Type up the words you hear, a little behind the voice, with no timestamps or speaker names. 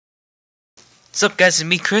What's up, guys? It's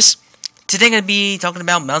me, Chris. Today I'm going to be talking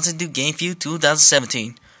about Mountain Dew Game Fuel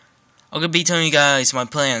 2017. I'm going to be telling you guys my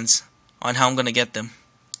plans on how I'm going to get them.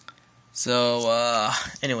 So,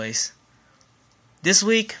 anyways. This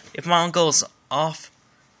week, if my uncle's off,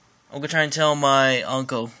 I'm going to try and tell my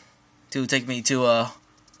uncle to take me to a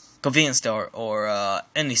convenience store or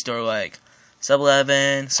any store like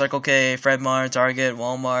 7-Eleven, Circle K, Fred Meyer, Target,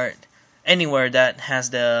 Walmart, anywhere that has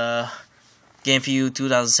the Game Fuel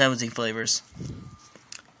 2017 flavors.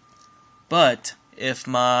 But if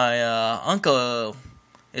my uncle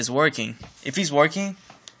is working, if he's working,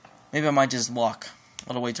 maybe I might just walk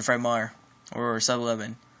all the way to Fred Meyer or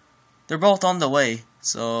 7-Eleven. They're both on the way,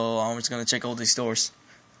 so I'm just gonna check all these stores.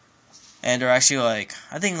 And they're actually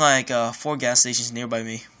I think 4 gas stations nearby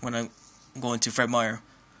me when I'm going to Fred Meyer.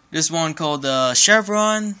 This one called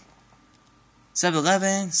Chevron,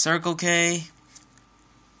 7-Eleven, Circle K,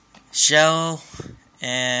 Shell,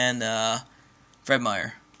 and Fred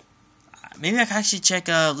Meyer. Maybe I can actually check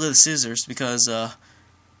Little Caesars because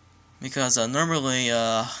normally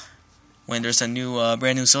when there's a new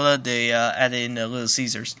brand new soda, they add in Little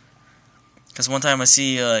Caesars. Because one time I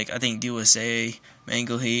see I think USA,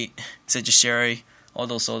 Mango Heat, Citrus Cherry, all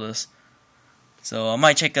those sodas. So I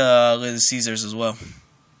might check Little Caesars as well.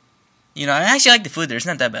 You know, I actually like the food there. It's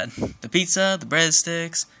not that bad. The pizza, the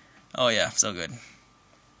breadsticks. Oh yeah, so good.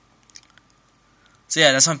 So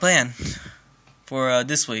yeah, that's my plan for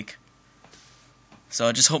this week. So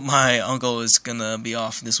I just hope my uncle is gonna be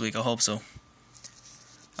off this week. I hope so.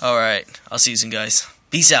 Alright, I'll see you soon, guys.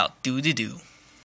 Peace out. Doo-doo-doo.